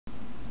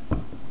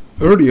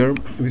Earlier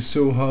we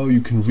saw how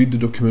you can read the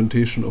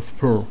documentation of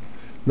Perl.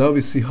 Now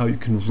we see how you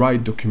can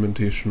write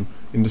documentation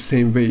in the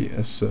same way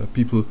as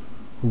people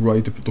who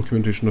write the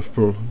documentation of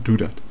Perl do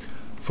that.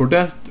 For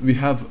that we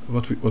have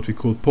what we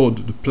call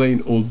POD, the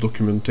plain old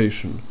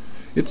documentation.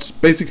 It's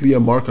basically a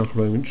markup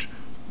language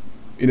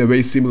in a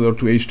way similar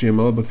to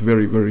HTML, but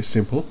very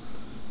simple,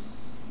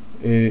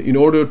 in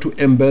order to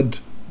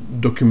embed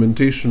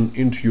documentation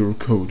into your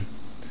code.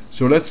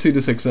 So let's see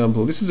this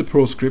example. This is a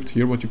Perl script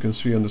here, what you can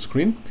see on the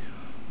screen.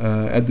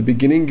 At the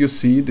beginning you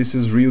see this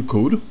is real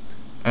code,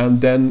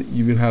 and then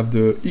you will have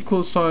the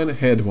equal sign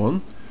head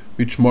 1,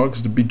 which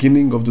marks the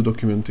beginning of the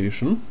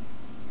documentation,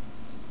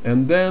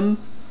 and then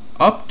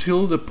up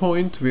till the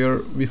point where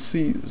we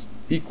see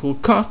equal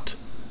cut,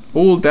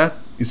 all that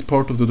is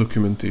part of the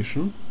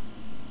documentation.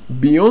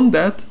 Beyond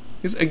that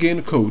is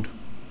again code.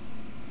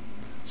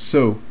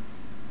 So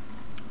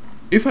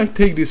if I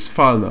take this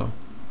file now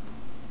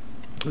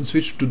and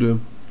switch to the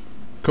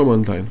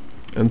command line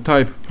and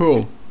type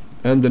Perl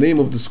and the name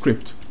of the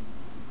script,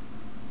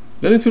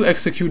 then it will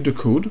execute the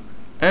code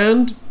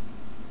and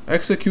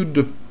execute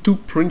the two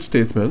print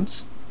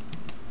statements,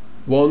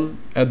 one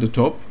at the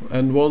top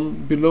and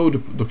one below the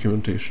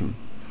documentation.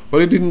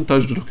 But it didn't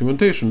touch the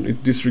documentation,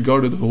 it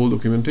disregarded the whole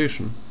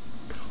documentation.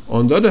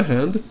 On the other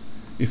hand,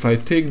 if I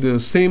take the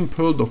same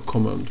perl.doc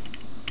command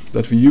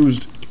that we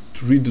used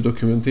to read the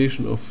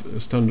documentation of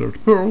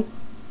standard Perl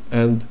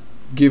and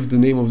give the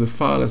name of the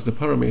file as the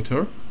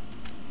parameter,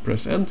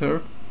 press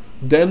enter,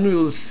 then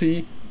we'll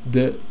see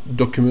the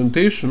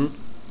documentation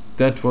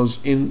that was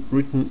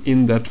written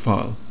in that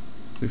file.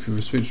 So if we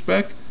switch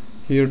back,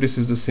 here this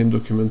is the same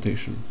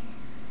documentation.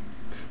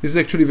 This is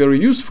actually very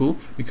useful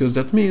because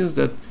that means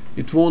that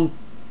it won't,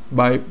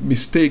 by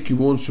mistake, you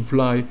won't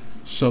supply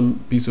some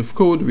piece of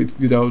code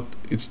without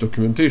its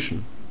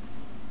documentation.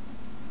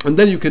 And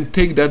then you can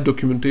take that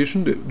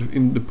documentation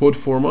in the pod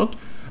format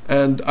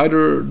and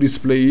either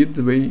display it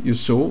the way you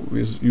saw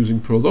with using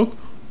Perl.doc,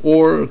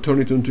 or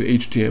turn it into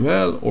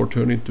HTML, or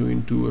turn it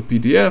into a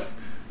PDF,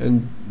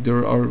 and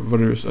there are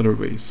various other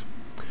ways.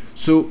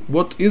 So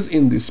what is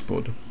in this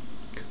pod?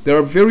 There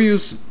are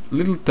various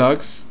little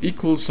tags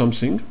equal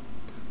something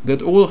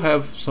that all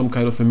have some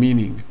kind of a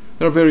meaning.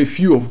 There are very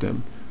few of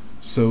them,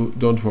 so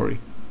don't worry.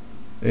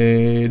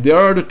 There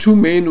are the two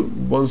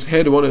main ones,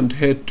 head 1 and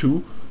head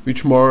 2,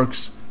 which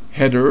marks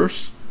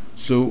headers.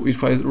 So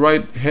if I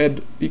write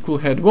head equal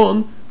head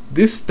 1,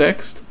 this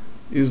text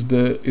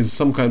is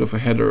some kind of a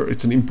header.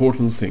 It's an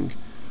important thing.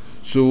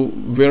 So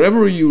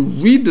wherever you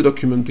read the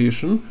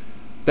documentation,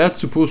 that's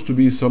supposed to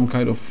be some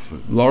kind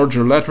of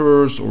larger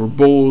letters or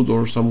bold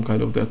or some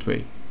kind of that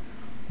way.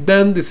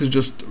 Then this is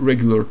just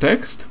regular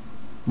text,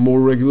 more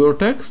regular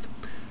text,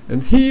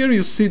 and here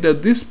you see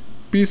that this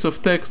piece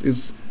of text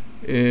is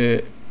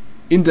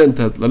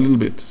indented a little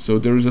bit, so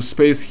there is a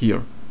space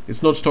here.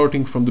 It's not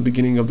starting from the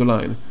beginning of the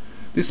line.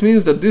 This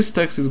means that this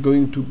text is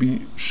going to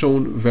be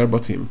shown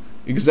verbatim,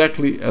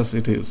 exactly as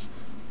it is.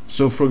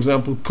 So for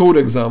example, code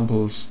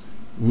examples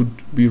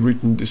would be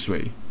written this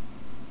way.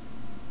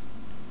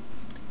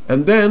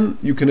 And then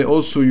you can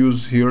also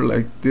use here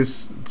like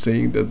this,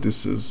 saying that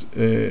this is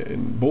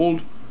in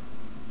bold.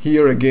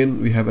 Here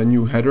again we have a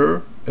new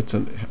header. It's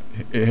a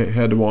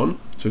head 1,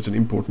 so it's an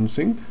important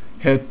thing.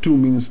 Head 2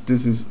 means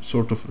this is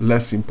sort of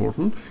less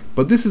important,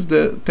 but this is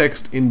the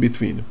text in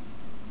between.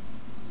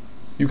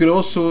 You can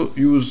also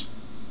use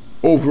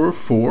over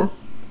 4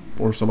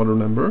 or some other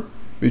number,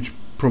 which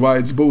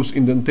provides both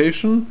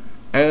indentation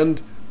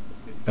and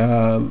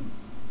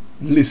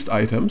list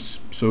items.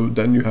 So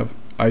then you have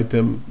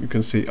item, you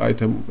can say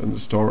item and the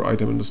star,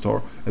 item and the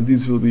star, and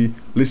these will be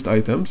list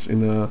items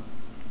in a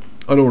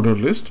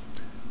unordered list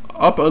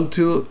up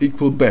until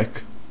equal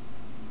back.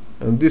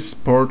 And this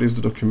part is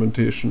the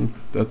documentation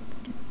that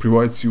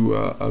provides you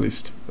a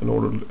list, an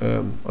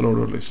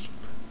ordered list,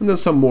 and then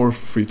some more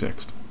free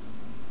text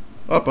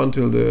up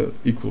until the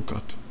equal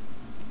cut.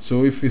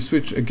 So if we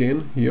switch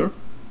again here,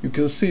 you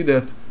can see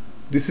that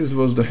this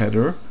was the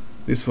header,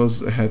 this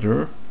was a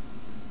header.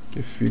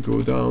 If we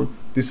go down,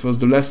 this was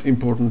the less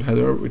important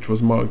header, which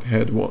was marked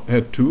head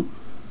 2.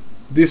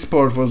 This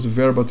part was the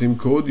verbatim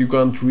code. You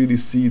can't really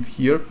see it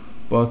here,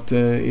 but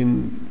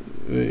in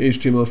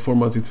HTML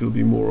format it will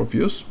be more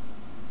obvious.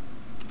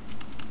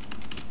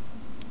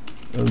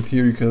 And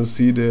here you can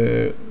see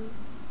the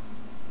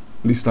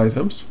list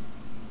items,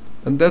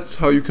 and that's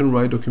how you can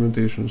write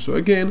documentation. So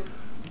again,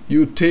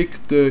 you take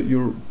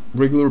your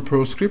regular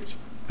Perl script,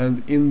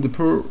 and in the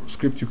Perl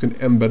script you can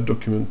embed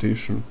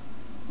documentation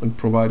and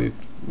provide it.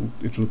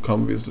 It will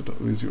come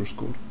with your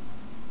code.